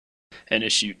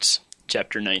Schutz,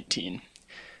 Chapter 19.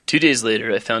 2 days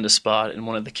later I found a spot in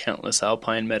one of the countless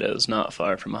alpine meadows not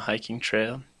far from a hiking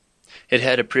trail. It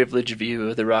had a privileged view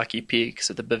of the rocky peaks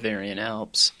of the Bavarian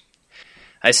Alps.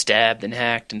 I stabbed and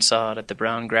hacked and sawed at the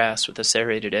brown grass with the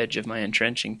serrated edge of my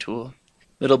entrenching tool.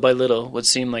 Little by little, what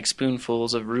seemed like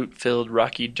spoonfuls of root-filled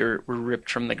rocky dirt were ripped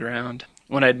from the ground.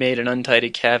 When I'd made an untidy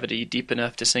cavity deep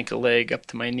enough to sink a leg up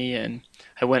to my knee in,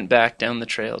 I went back down the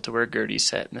trail to where Gertie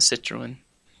sat in the Citroen.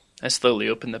 I slowly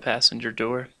opened the passenger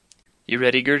door. "You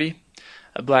ready, Gertie?"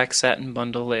 A black satin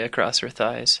bundle lay across her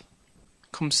thighs.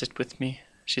 "Come sit with me,"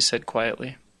 she said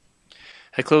quietly.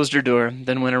 I closed her door,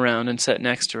 then went around and sat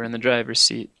next to her in the driver's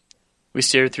seat. We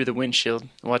stared through the windshield,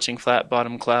 watching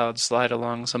flat-bottomed clouds slide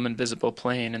along some invisible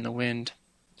plain in the wind.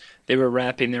 They were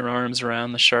wrapping their arms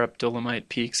around the sharp Dolomite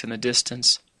peaks in the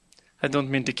distance. "I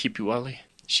don't mean to keep you, Ollie,"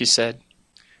 she said.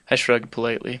 I shrugged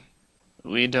politely.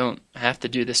 "We don't have to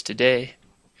do this today."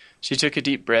 She took a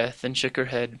deep breath and shook her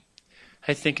head.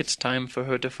 "I think it's time for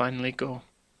her to finally go."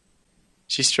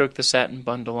 She stroked the satin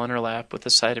bundle on her lap with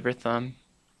the side of her thumb.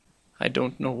 "I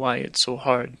don't know why it's so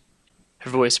hard."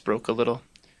 Her voice broke a little.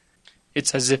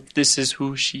 "It's as if this is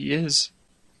who she is."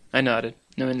 I nodded,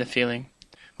 knowing the feeling.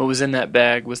 What was in that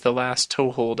bag was the last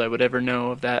toehold I would ever know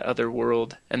of that other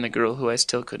world and the girl who I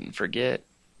still couldn't forget.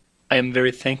 "I am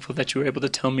very thankful that you were able to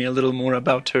tell me a little more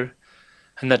about her,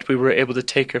 and that we were able to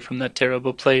take her from that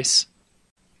terrible place."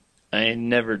 "I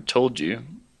never told you."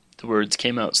 The words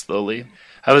came out slowly.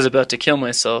 I was about to kill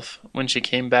myself when she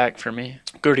came back for me.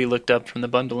 Gertie looked up from the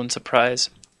bundle in surprise.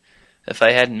 If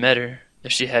I hadn't met her,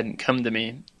 if she hadn't come to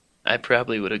me, I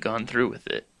probably would have gone through with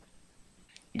it.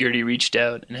 Gertie reached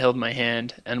out and held my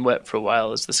hand and wept for a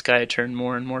while as the sky turned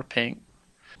more and more pink.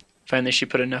 Finally she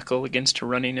put a knuckle against her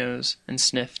runny nose and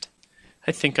sniffed.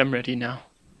 "I think I'm ready now."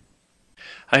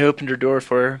 I opened her door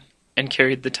for her and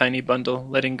carried the tiny bundle,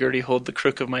 letting Gertie hold the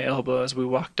crook of my elbow as we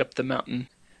walked up the mountain.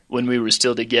 When we were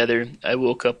still together, I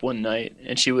woke up one night,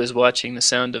 and she was watching The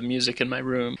Sound of Music in my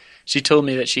room. She told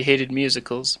me that she hated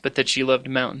musicals, but that she loved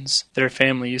mountains, that her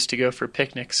family used to go for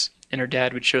picnics, and her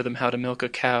dad would show them how to milk a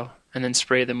cow, and then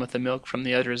spray them with the milk from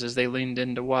the udders as they leaned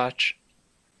in to watch.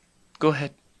 "Go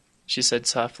ahead," she said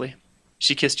softly.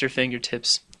 She kissed her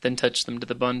fingertips, then touched them to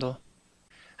the bundle.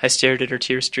 I stared at her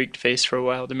tear-streaked face for a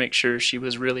while to make sure she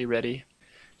was really ready.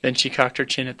 Then she cocked her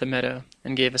chin at the meadow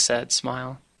and gave a sad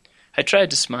smile. I tried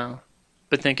to smile,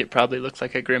 but think it probably looked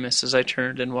like a grimace as I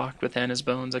turned and walked with Anna's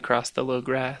bones across the low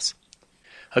grass.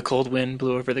 A cold wind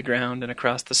blew over the ground and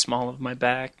across the small of my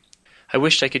back. I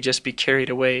wished I could just be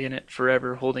carried away in it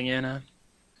forever, holding Anna.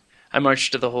 I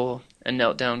marched to the hole and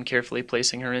knelt down, carefully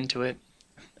placing her into it.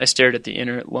 I stared at the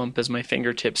inert lump as my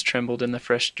fingertips trembled in the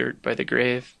fresh dirt by the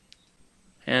grave.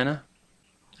 "Anna?"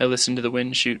 I listened to the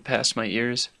wind shoot past my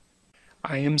ears.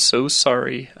 "I am so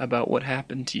sorry about what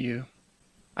happened to you.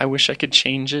 I wish I could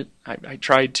change it. I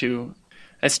tried to."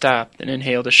 I stopped and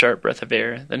inhaled a sharp breath of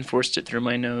air, then forced it through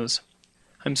my nose.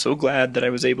 "I'm so glad that I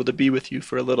was able to be with you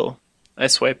for a little." I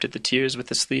swiped at the tears with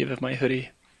the sleeve of my hoodie.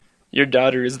 "Your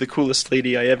daughter is the coolest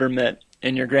lady I ever met,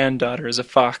 and your granddaughter is a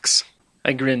fox."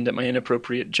 I grinned at my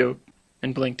inappropriate joke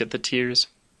and blinked at the tears.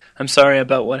 "I'm sorry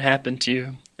about what happened to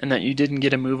you, and that you didn't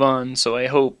get to move on, so I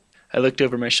hope—" I looked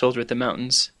over my shoulder at the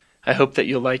mountains. "I hope that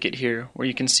you'll like it here, where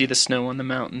you can see the snow on the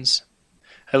mountains."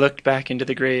 I looked back into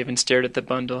the grave and stared at the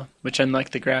bundle, which, unlike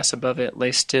the grass above it,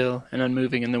 lay still and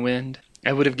unmoving in the wind.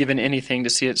 I would have given anything to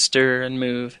see it stir and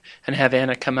move, and have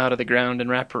Anna come out of the ground and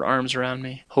wrap her arms around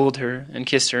me, hold her, and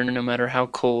kiss her no matter how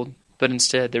cold, but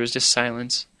instead there was just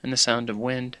silence and the sound of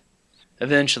wind.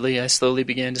 Eventually, I slowly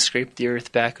began to scrape the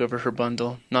earth back over her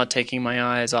bundle, not taking my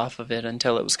eyes off of it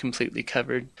until it was completely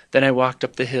covered. Then I walked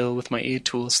up the hill with my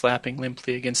A-tool slapping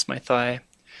limply against my thigh.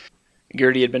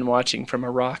 Gertie had been watching from a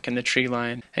rock in the tree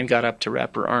line and got up to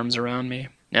wrap her arms around me.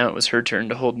 Now it was her turn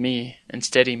to hold me and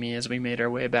steady me as we made our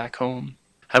way back home.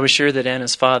 I was sure that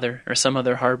Anna's father or some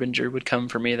other harbinger would come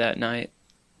for me that night,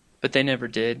 but they never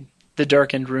did. The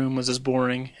darkened room was as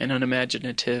boring and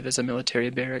unimaginative as a military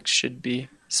barracks should be,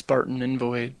 Spartan and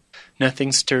void.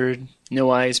 Nothing stirred,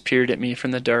 no eyes peered at me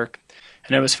from the dark,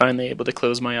 and I was finally able to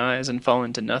close my eyes and fall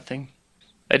into nothing.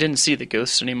 I didn't see the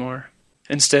ghosts anymore.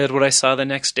 Instead, what I saw the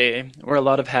next day were a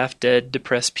lot of half-dead,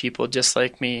 depressed people just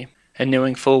like me, and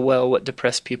knowing full well what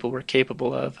depressed people were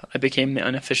capable of, I became the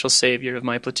unofficial savior of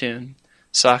my platoon.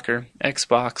 Soccer,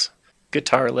 Xbox,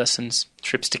 guitar lessons,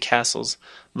 trips to castles,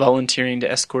 volunteering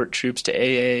to escort troops to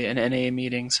AA and NA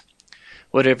meetings.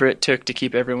 Whatever it took to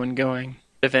keep everyone going.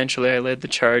 Eventually I led the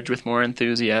charge with more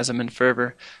enthusiasm and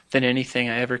fervor than anything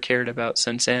I ever cared about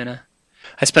since Anna.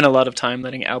 I spent a lot of time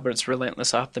letting Albert's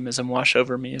relentless optimism wash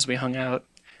over me as we hung out.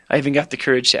 I even got the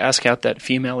courage to ask out that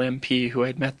female MP who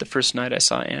I'd met the first night I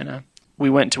saw Anna. We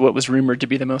went to what was rumored to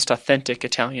be the most authentic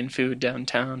Italian food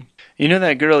downtown. "You know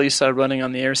that girl you saw running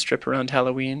on the airstrip around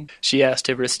Halloween?" she asked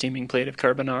over a steaming plate of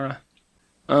carbonara.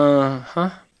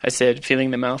 "Uh-huh," I said,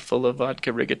 feeling the mouthful of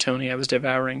vodka rigatoni I was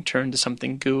devouring turn to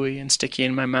something gooey and sticky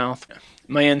in my mouth.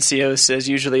 "My NCO says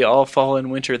usually all fall and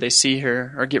winter they see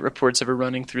her, or get reports of her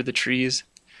running through the trees.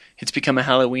 It's become a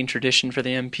Halloween tradition for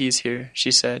the MPs here,"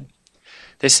 she said.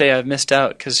 "They say I've missed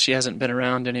out because she hasn't been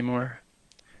around anymore."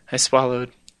 I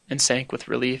swallowed and sank with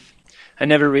relief. I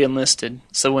never re-enlisted,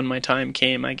 so when my time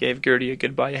came I gave Gertie a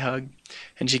goodbye hug,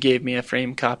 and she gave me a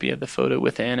framed copy of the photo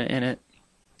with Anna in it.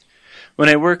 When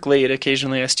I work late,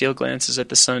 occasionally I steal glances at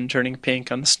the sun turning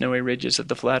pink on the snowy ridges of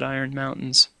the Flatiron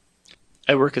Mountains.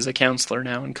 I work as a counselor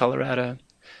now in Colorado.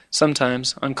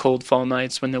 Sometimes, on cold fall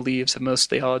nights when the leaves have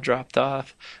mostly all dropped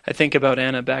off, I think about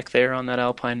Anna back there on that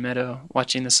alpine meadow,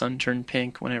 watching the sun turn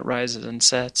pink when it rises and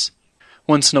sets.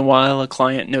 Once in a while, a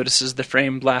client notices the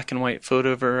framed black and white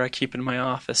photo of her I keep in my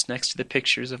office next to the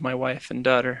pictures of my wife and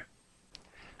daughter.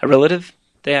 "A relative?"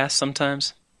 they ask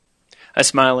sometimes. I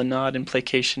smile and nod in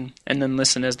placation, and then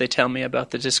listen as they tell me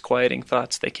about the disquieting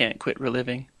thoughts they can't quit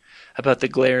reliving, about the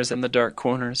glares in the dark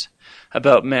corners,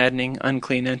 about maddening,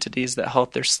 unclean entities that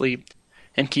halt their sleep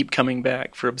and keep coming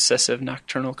back for obsessive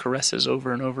nocturnal caresses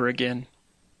over and over again.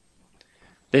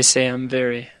 They say I'm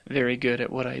very, very good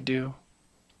at what I do.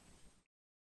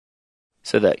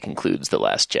 So that concludes the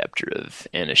last chapter of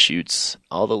Anna Schutz.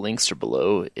 All the links are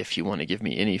below if you want to give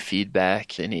me any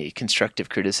feedback, any constructive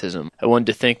criticism. I wanted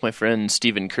to thank my friend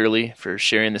Stephen Curley for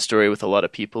sharing the story with a lot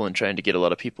of people and trying to get a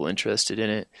lot of people interested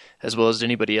in it, as well as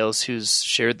anybody else who's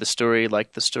shared the story,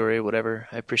 liked the story, whatever.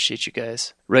 I appreciate you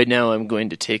guys. Right now I'm going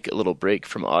to take a little break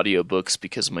from audiobooks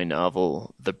because my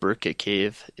novel, The Burka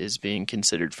Cave, is being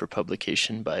considered for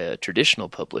publication by a traditional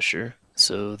publisher.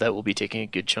 So that will be taking a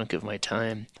good chunk of my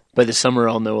time. By the summer,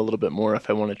 I'll know a little bit more if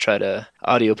I want to try to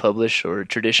audio publish or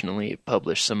traditionally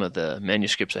publish some of the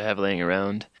manuscripts I have laying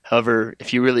around. However,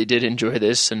 if you really did enjoy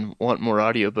this and want more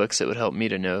audiobooks, it would help me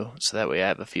to know, so that way I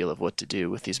have a feel of what to do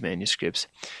with these manuscripts.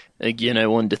 Again, I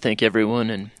wanted to thank everyone,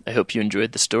 and I hope you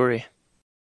enjoyed the story.